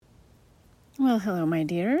Well, hello, my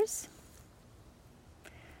dears.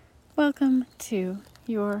 Welcome to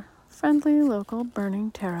your friendly local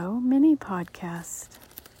Burning Tarot mini podcast.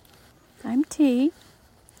 I'm T.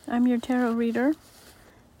 I'm your tarot reader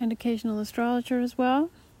and occasional astrologer as well.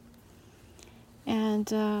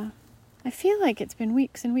 And I feel like it's been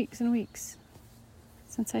weeks and weeks and weeks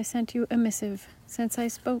since I sent you a missive, since I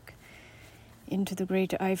spoke into the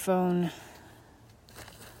great iPhone.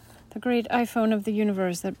 The great iPhone of the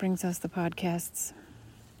universe that brings us the podcasts.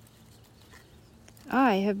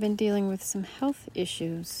 I have been dealing with some health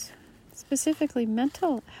issues, specifically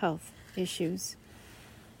mental health issues,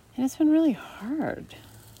 and it's been really hard.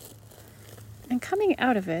 And coming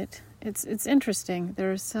out of it, it's interesting.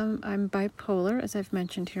 I'm bipolar, as I've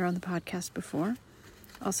mentioned here on the podcast before,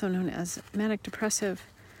 also known as manic depressive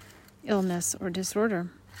illness or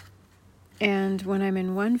disorder. And when I'm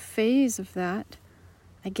in one phase of that,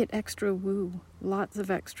 I get extra woo, lots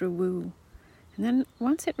of extra woo. And then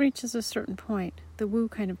once it reaches a certain point, the woo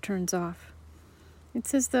kind of turns off.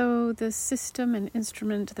 It's as though the system and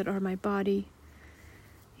instrument that are my body,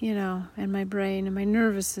 and my brain and my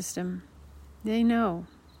nervous system, they know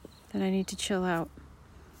that I need to chill out.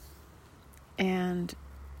 And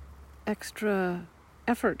extra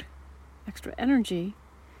effort, extra energy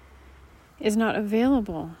is not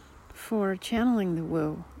available for channeling the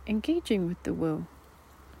woo, engaging with the woo,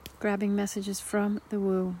 grabbing messages from the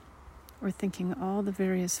woo, or thinking all the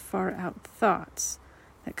various far-out thoughts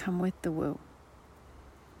that come with the woo.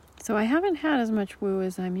 So I haven't had as much woo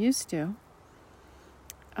as I'm used to.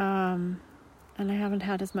 And I haven't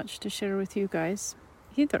had as much to share with you guys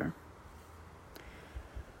either.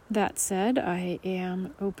 That said, I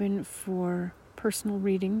am open for personal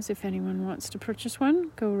readings. If anyone wants to purchase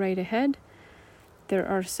one, go right ahead. There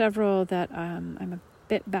are several that I'm a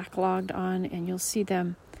bit backlogged on, and you'll see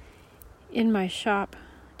them in my shop,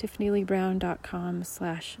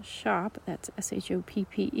 tiffanyleebrown.com/shop. That's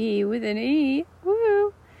SHOPPE with an E.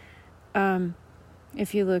 Woo!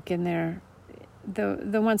 If you look in there,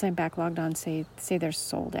 the ones I'm backlogged on say they're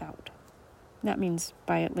sold out. That means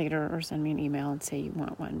buy it later or send me an email and say you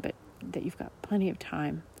want one, but that you've got plenty of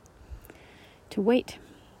time to wait.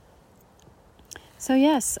 So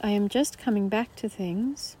yes, I am just coming back to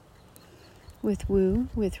things with woo,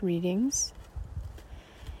 with readings.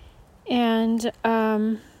 And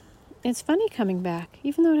it's funny coming back.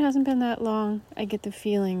 Even though it hasn't been that long, I get the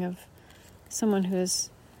feeling of someone who has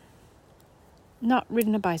not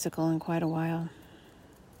ridden a bicycle in quite a while.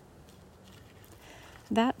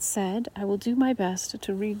 That said, I will do my best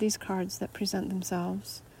to read these cards that present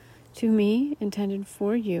themselves to me, intended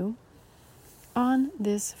for you, on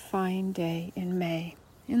this fine day in May,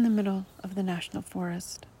 in the middle of the National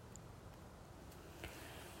Forest.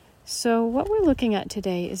 So what we're looking at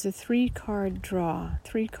today is a 3-card draw,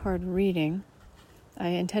 3-card reading. I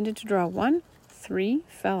intended to draw 1, 3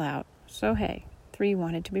 fell out. So hey, 3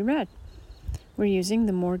 wanted to be read. We're using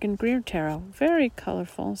the Morgan Greer Tarot. Very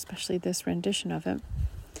colorful, especially this rendition of it.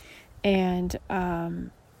 And a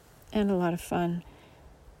lot of fun.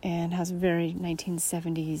 And has a very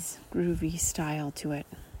 1970s groovy style to it.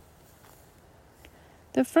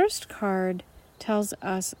 The first card tells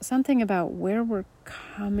us something about where we're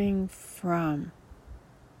coming from.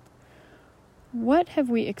 What have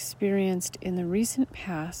we experienced in the recent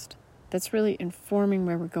past that's really informing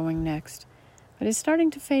where we're going next, but is starting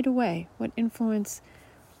to fade away? What influence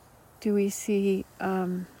do we see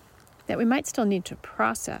that we might still need to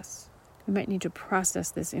process? We might need to process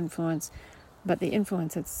this influence, but the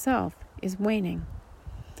influence itself is waning.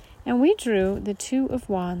 And we drew the 2 of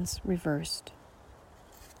Wands reversed.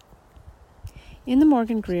 In the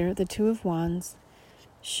Morgan Greer, the 2 of Wands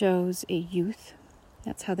shows a youth.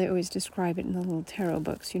 That's how they always describe it in the little tarot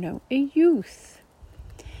books, a youth.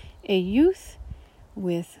 A youth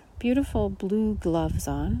with beautiful blue gloves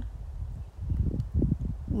on,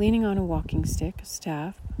 leaning on a walking stick, a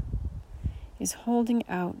staff, is holding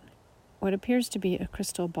out what appears to be a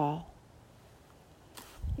crystal ball.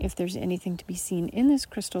 If there's anything to be seen in this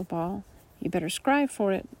crystal ball, you better scribe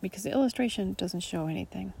for it because the illustration doesn't show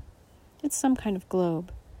anything. It's some kind of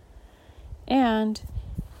globe. And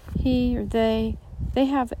he or they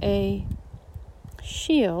have a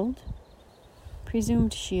shield,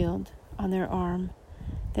 presumed shield, on their arm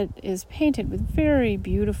that is painted with very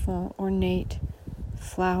beautiful, ornate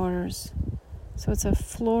flowers. So it's a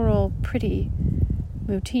floral, pretty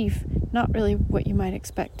motif, not really what you might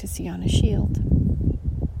expect to see on a shield.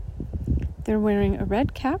 They're wearing a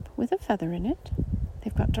red cap with a feather in it.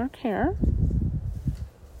 They've got dark hair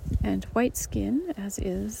and white skin, as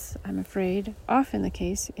is, I'm afraid, often the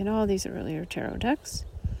case in all these earlier tarot decks.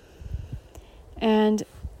 And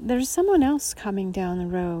there's someone else coming down the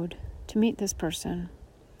road to meet this person.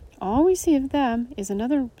 All we see of them is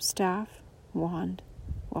another staff, wand,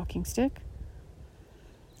 walking stick,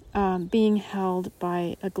 being held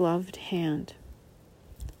by a gloved hand.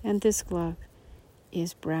 And this glove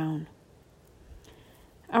is brown.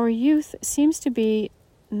 Our youth seems to be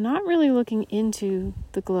not really looking into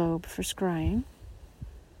the globe for scrying,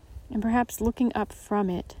 and perhaps looking up from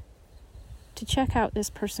it to check out this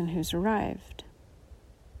person who's arrived.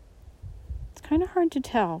 It's kind of hard to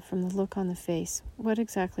tell from the look on the face what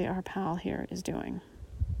exactly our pal here is doing.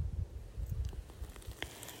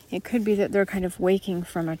 It could be that they're kind of waking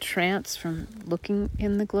from a trance from looking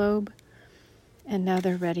in the globe, and now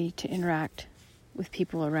they're ready to interact with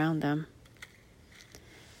people around them.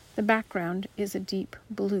 The background is a deep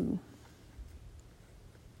blue,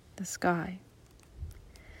 the sky.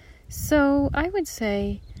 So I would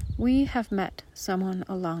say we have met someone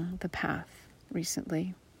along the path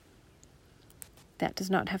recently. That does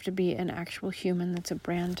not have to be an actual human that's a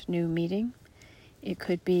brand new meeting. It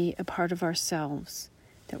could be a part of ourselves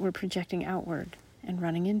that we're projecting outward and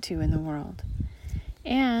running into in the world.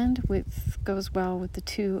 And goes well with the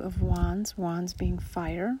Two of Wands, wands being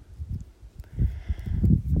fire.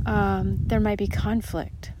 There might be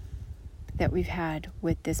conflict that we've had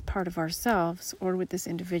with this part of ourselves or with this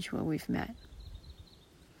individual we've met.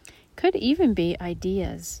 Could even be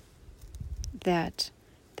ideas that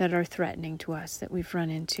are threatening to us that we've run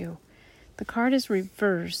into. The card is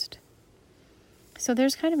reversed. So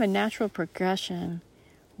there's kind of a natural progression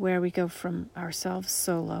where we go from ourselves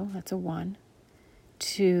solo, that's a 1,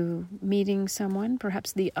 to meeting someone,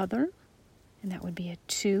 perhaps the other, and that would be a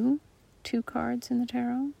 2 cards in the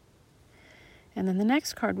tarot. And then the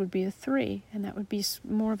next card would be a 3, and that would be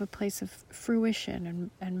more of a place of fruition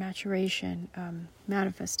and maturation,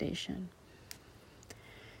 manifestation.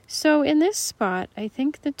 So in this spot, I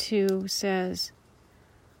think the 2 says,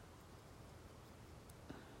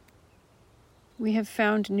 we have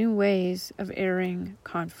found new ways of airing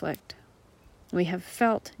conflict. We have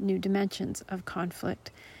felt new dimensions of conflict,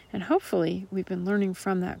 and hopefully we've been learning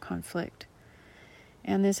from that conflict.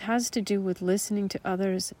 And this has to do with listening to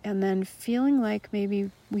others and then feeling like maybe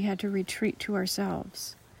we had to retreat to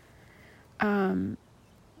ourselves. In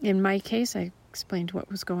my case, I explained what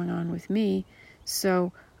was going on with me,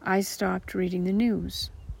 so I stopped reading the news,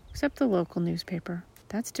 except the local newspaper.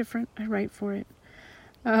 That's different. I write for it.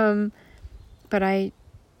 But I,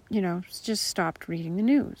 just stopped reading the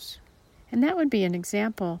news. And that would be an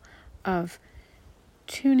example of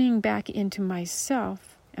tuning back into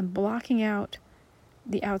myself and blocking out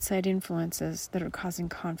the outside influences that are causing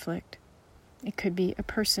conflict. It could be a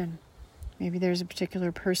person. Maybe there's a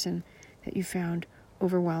particular person that you found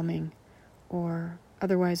overwhelming or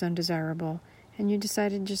otherwise undesirable, and you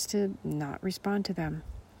decided just to not respond to them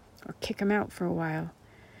or kick them out for a while.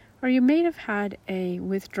 Or you may have had a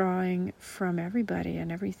withdrawing from everybody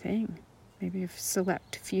and everything. Maybe a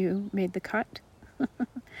select few made the cut.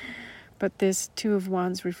 But this Two of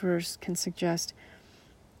Wands reverse can suggest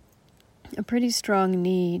a pretty strong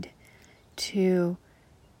need to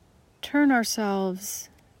turn ourselves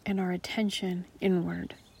and our attention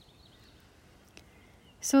inward.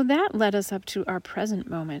 So that led us up to our present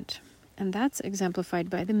moment, and that's exemplified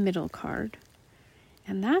by the middle card,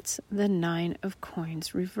 and that's the 9 of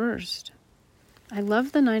Coins reversed. I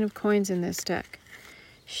love the 9 of Coins in this deck.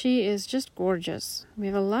 She is just gorgeous. We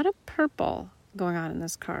have a lot of purple going on in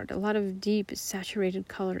this card, a lot of deep saturated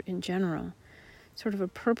color in general. Sort of a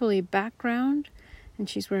purpley background, and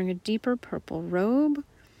she's wearing a deeper purple robe,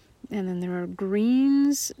 and then there are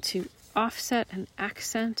greens to offset and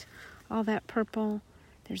accent all that purple.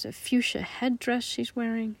 There's a fuchsia headdress she's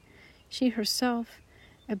wearing. She herself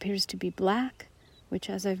appears to be black, which,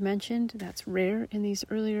 as I've mentioned, that's rare in these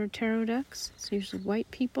earlier tarot decks. It's usually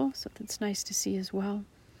white people, so that's nice to see as well.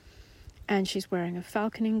 And she's wearing a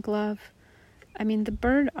falconing glove. I mean, the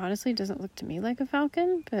bird honestly doesn't look to me like a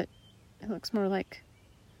falcon, but it looks more like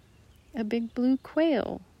a big blue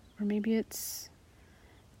quail, or maybe it's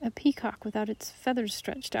a peacock without its feathers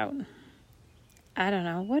stretched out. I don't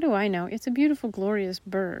know. What do I know? It's a beautiful, glorious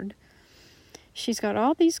bird. She's got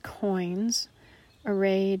all these coins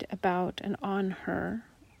arrayed about and on her,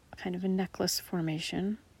 kind of a necklace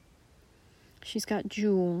formation. She's got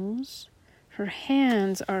jewels. Her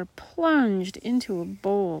hands are plunged into a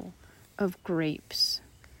bowl of grapes,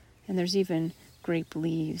 and there's even grape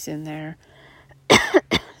leaves in there.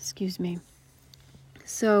 Excuse me.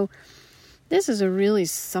 So this is a really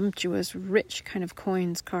sumptuous, rich kind of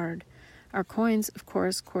coins card. Our coins, of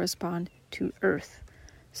course, correspond to earth.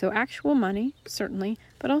 So actual money, certainly,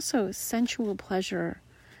 but also sensual pleasure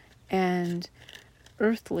and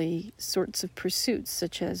earthly sorts of pursuits,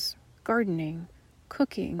 such as gardening,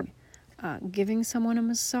 cooking, giving someone a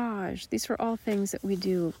massage. These are all things that we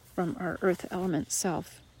do from our earth element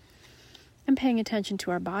self. And paying attention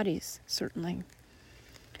to our bodies, certainly.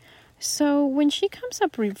 So when she comes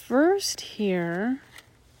up reversed here,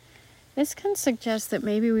 this can suggest that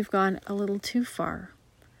maybe we've gone a little too far.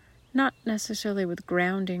 Not necessarily with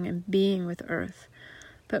grounding and being with earth,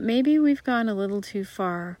 but maybe we've gone a little too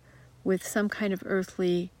far with some kind of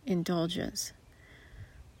earthly indulgence.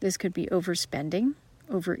 This could be overspending,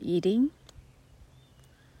 overeating,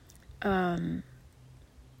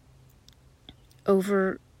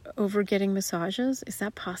 over getting massages. Is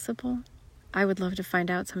that possible? I would love to find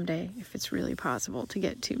out someday if it's really possible to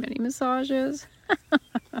get too many massages.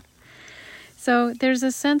 So there's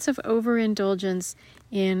a sense of overindulgence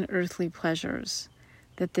in earthly pleasures,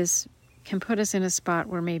 that this can put us in a spot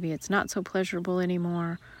where maybe it's not so pleasurable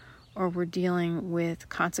anymore, or we're dealing with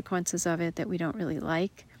consequences of it that we don't really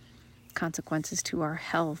like, consequences to our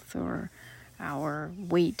health or our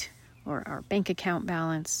weight or our bank account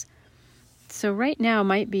balance. So right now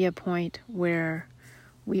might be a point where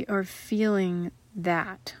we are feeling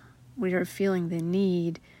that. We are feeling the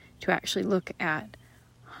need to actually look at,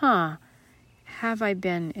 have I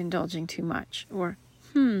been indulging too much? Or,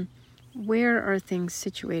 where are things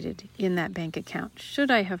situated in that bank account?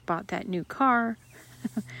 Should I have bought that new car?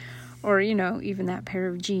 Or, even that pair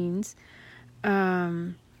of jeans?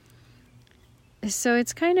 So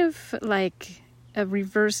it's kind of like a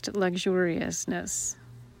reversed luxuriousness.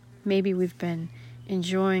 Maybe we've been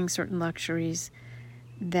enjoying certain luxuries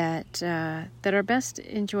that are best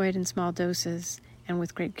enjoyed in small doses and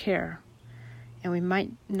with great care. And we might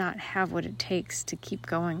not have what it takes to keep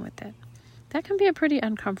going with it. That can be a pretty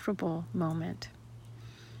uncomfortable moment.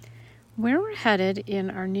 Where we're headed in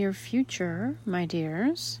our near future, my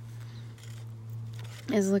dears,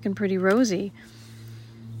 is looking pretty rosy.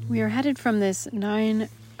 We are headed from this 9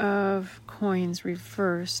 of coins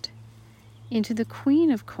reversed into the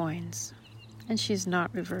Queen of Coins, and she's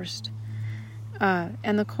not reversed.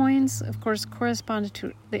 And the coins, of course, correspond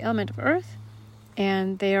to the element of earth,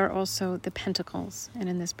 and they are also the pentacles. And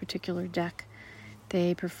in this particular deck,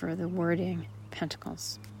 they prefer the wording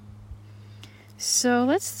pentacles. So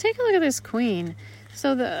let's take a look at this queen.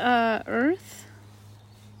 So the earth,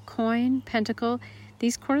 coin, pentacle,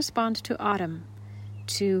 these correspond to autumn,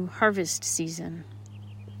 to harvest season.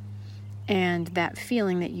 And that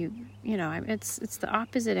feeling that it's the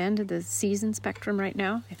opposite end of the season spectrum right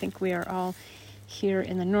now. I think we are all here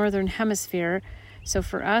in the northern hemisphere. So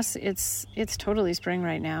for us, it's totally spring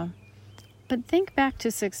right now. But think back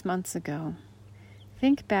to 6 months ago.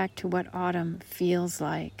 Think back to what autumn feels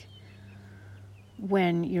like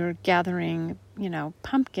when you're gathering,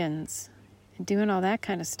 pumpkins and doing all that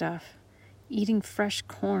kind of stuff, eating fresh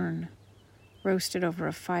corn roasted over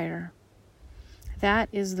a fire. That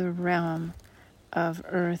is the realm of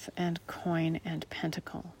earth and coin and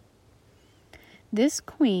pentacle. This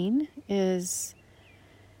queen is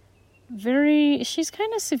she's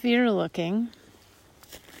kind of severe looking.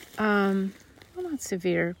 Well, not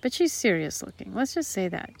severe, but she's serious looking. Let's just say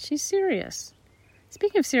that. She's serious.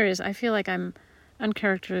 Speaking of serious, I feel like I'm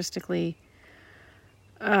uncharacteristically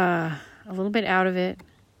a little bit out of it,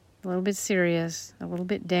 a little bit serious, a little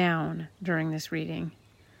bit down during this reading.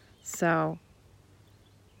 So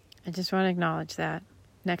I just want to acknowledge that.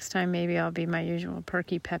 Next time, maybe I'll be my usual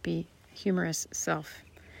perky, peppy, humorous self.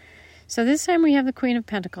 So this time we have the Queen of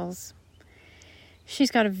Pentacles.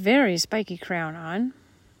 She's got a very spiky crown on,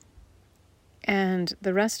 and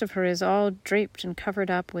the rest of her is all draped and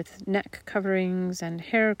covered up with neck coverings and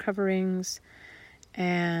hair coverings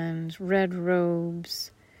and red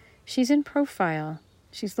robes. She's in profile.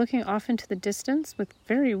 She's looking off into the distance with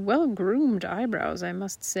very well-groomed eyebrows, I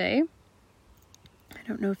must say. I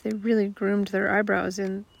don't know if they really groomed their eyebrows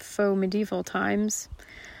in faux medieval times.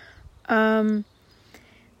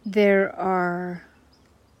 There are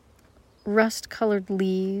rust-colored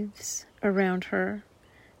leaves around her,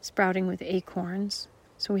 sprouting with acorns.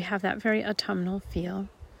 So we have that very autumnal feel.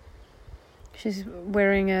 She's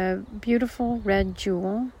wearing a beautiful red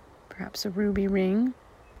jewel, perhaps a ruby ring,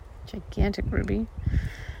 gigantic ruby.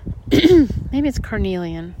 Maybe it's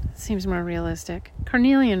carnelian. Seems more realistic.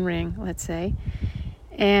 Carnelian ring, let's say.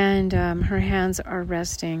 And her hands are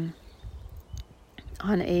resting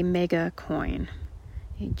on a mega coin,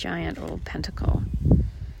 a giant old pentacle.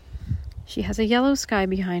 She has a yellow sky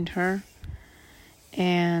behind her,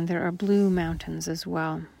 and there are blue mountains as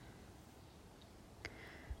well.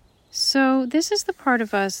 So this is the part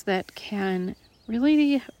of us that can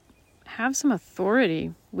really have some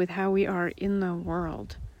authority with how we are in the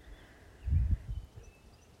world.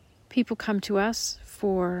 People come to us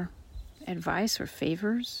for advice or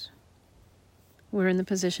favors. We're in the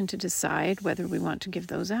position to decide whether we want to give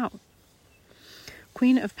those out.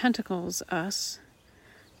 Queen of Pentacles, us,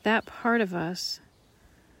 that part of us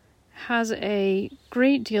has a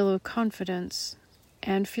great deal of confidence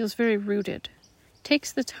and feels very rooted.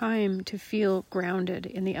 Takes the time to feel grounded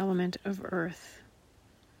in the element of earth.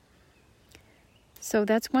 So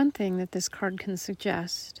that's one thing that this card can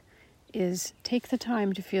suggest, is take the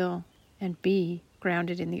time to feel and be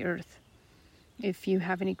grounded in the earth. If you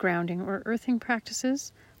have any grounding or earthing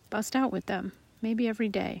practices, bust out with them, maybe every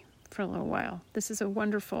day for a little while. This is a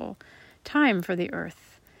wonderful time for the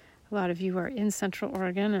earth. A lot of you are in Central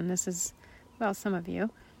Oregon, and this is, well, some of you.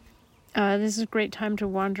 This is a great time to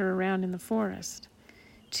wander around in the forest,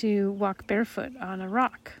 to walk barefoot on a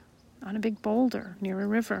rock, on a big boulder near a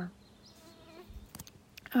river.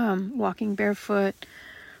 Walking barefoot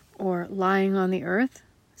or lying on the earth,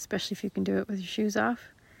 especially if you can do it with your shoes off,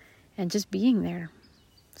 and just being there.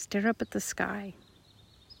 Stare up at the sky.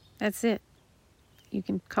 That's it. You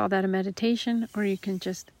can call that a meditation, or you can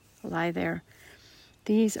just lie there.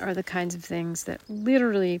 These are the kinds of things that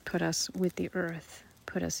literally put us with the earth,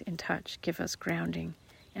 put us in touch, give us grounding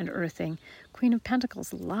and earthing. Queen of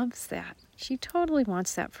Pentacles loves that. She totally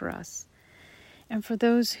wants that for us. And for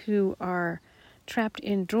those who are trapped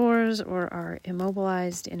indoors or are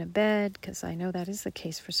immobilized in a bed, because I know that is the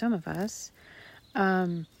case for some of us,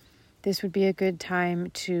 this would be a good time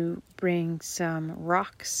to bring some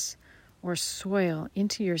rocks or soil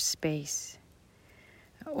into your space,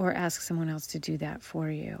 or ask someone else to do that for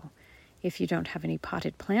you. If you don't have any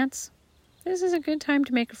potted plants, this is a good time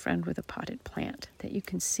to make a friend with a potted plant that you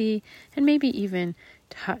can see and maybe even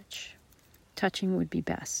touch. Touching would be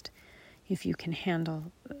best. If you can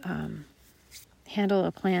handle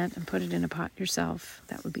a plant and put it in a pot yourself,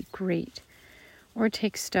 that would be great. Or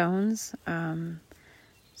take stones.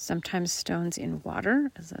 Sometimes stones in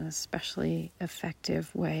water is an especially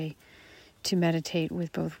effective way to meditate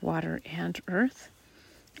with both water and earth.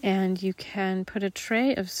 And you can put a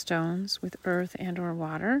tray of stones with earth and or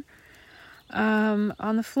water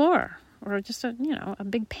on the floor, or just a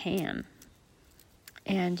big pan.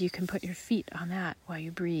 And you can put your feet on that while you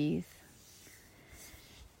breathe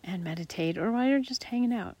and meditate, or while you're just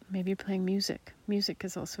hanging out. Maybe you're playing music. Music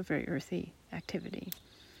is also a very earthy activity.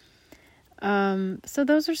 So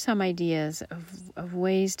those are some ideas of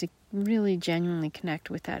ways to really genuinely connect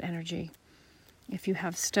with that energy. If you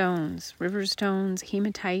have stones, river stones,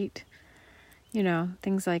 hematite,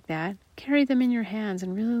 things like that, carry them in your hands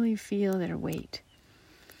and really feel their weight.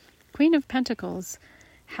 Queen of Pentacles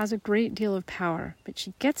has a great deal of power, but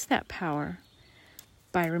she gets that power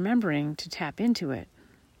by remembering to tap into it.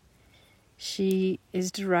 She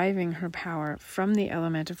is deriving her power from the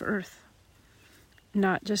element of earth,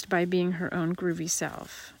 not just by being her own groovy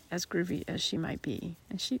self, as groovy as she might be.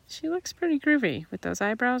 And she looks pretty groovy with those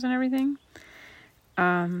eyebrows and everything.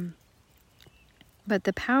 But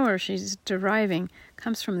the power she's deriving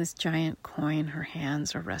comes from this giant coin her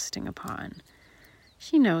hands are resting upon.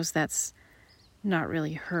 She knows that's not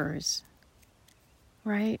really hers,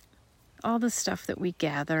 right? All the stuff that we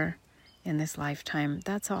gather in this lifetime,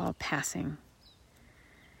 that's all passing.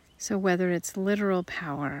 So whether it's literal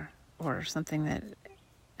power or something that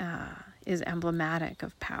is emblematic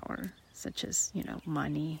of power, such as,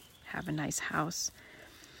 money, have a nice house,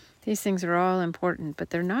 these things are all important,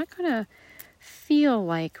 but they're not going to feel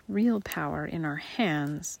like real power in our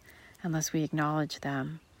hands unless we acknowledge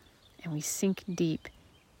them and we sink deeply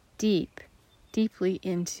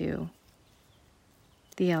into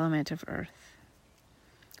the element of earth.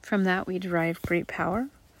 From that, we derive great power.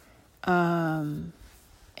 And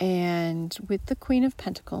with the Queen of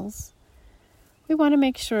Pentacles, we want to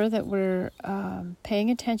make sure that we're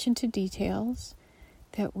paying attention to details,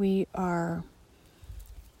 that we are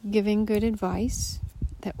giving good advice,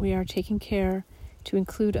 that we are taking care to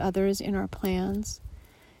include others in our plans.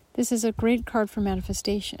 This is a great card for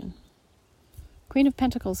manifestation. Queen of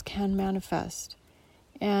Pentacles can manifest,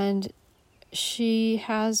 and she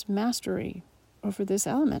has mastery over this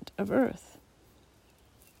element of earth.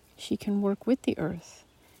 She can work with the earth.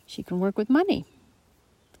 She can work with money.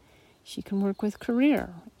 She can work with career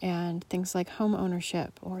and things like home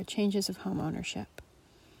ownership or changes of home ownership.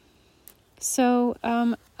 So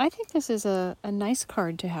I think this is a nice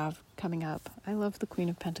card to have coming up. I love the Queen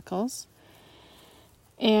of Pentacles.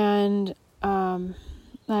 And I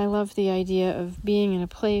love the idea of being in a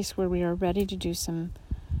place where we are ready to do some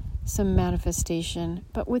manifestation,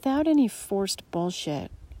 but without any forced bullshit.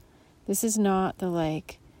 This is not the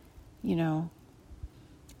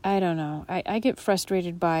I don't know. I get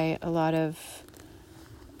frustrated by a lot of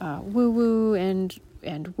woo-woo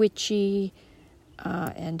and witchy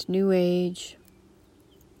and New Age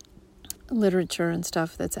literature and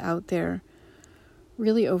stuff that's out there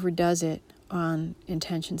really overdoes it on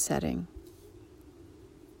intention setting.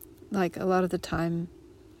 Like a lot of the time,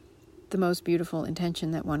 the most beautiful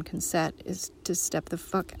intention that one can set is to step the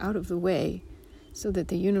fuck out of the way so that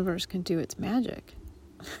the universe can do its magic.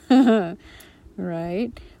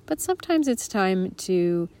 Right? But sometimes it's time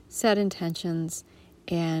to set intentions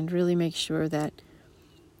and really make sure that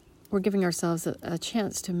we're giving ourselves a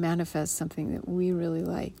chance to manifest something that we really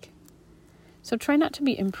like. So try not to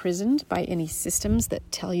be imprisoned by any systems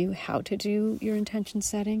that tell you how to do your intention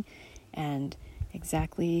setting and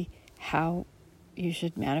exactly how you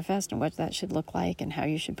should manifest and what that should look like and how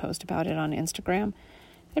you should post about it on Instagram.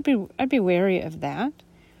 I'd be wary of that.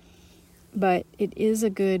 But it is a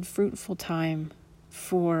good, fruitful time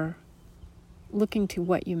for looking to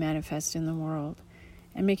what you manifest in the world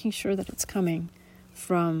and making sure that it's coming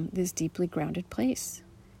from this deeply grounded place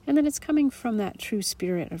and that it's coming from that true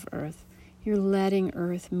spirit of Earth. You're letting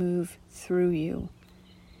Earth move through you.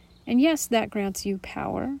 And yes, that grants you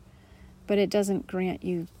power, but it doesn't grant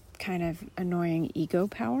you kind of annoying ego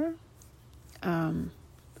power.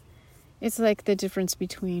 It's like the difference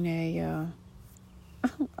between an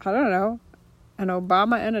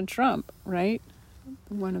Obama and a Trump, right?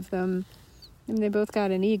 One of them, and they both got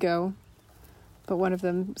an ego, but one of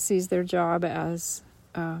them sees their job as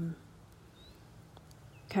kind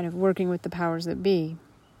of working with the powers that be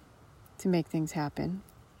to make things happen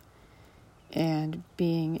and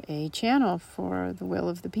being a channel for the will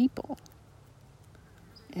of the people.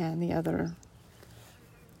 And the other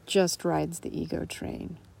just rides the ego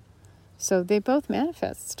train. So they both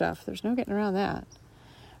manifest stuff. There's no getting around that.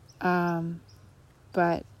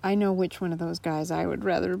 But I know which one of those guys I would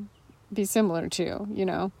rather be similar to, you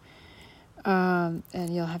know. And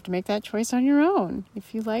you'll have to make that choice on your own.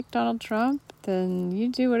 If you like Donald Trump, then you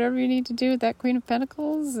do whatever you need to do with that Queen of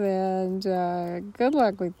Pentacles, and good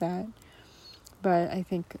luck with that. But I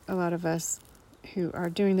think a lot of us who are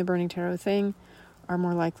doing the Burning Tarot thing are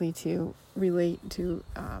more likely to relate to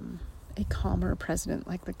a calmer president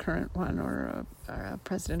like the current one or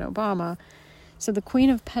President Obama. So the Queen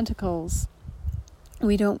of Pentacles,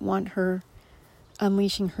 we don't want her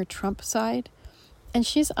unleashing her Trump side. And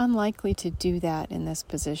she's unlikely to do that in this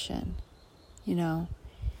position, you know.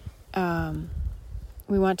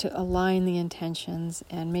 We want to align the intentions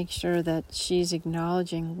and make sure that she's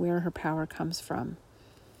acknowledging where her power comes from.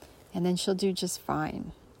 And then she'll do just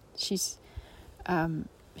fine. She's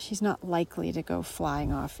not likely to go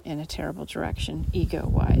flying off in a terrible direction,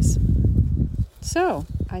 ego-wise. So,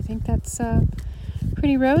 I think that's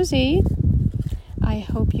pretty rosy. I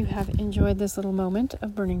hope you have enjoyed this little moment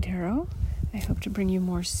of Burning Tarot. I hope to bring you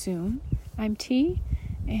more soon. I'm T,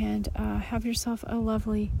 and have yourself a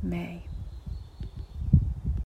lovely May.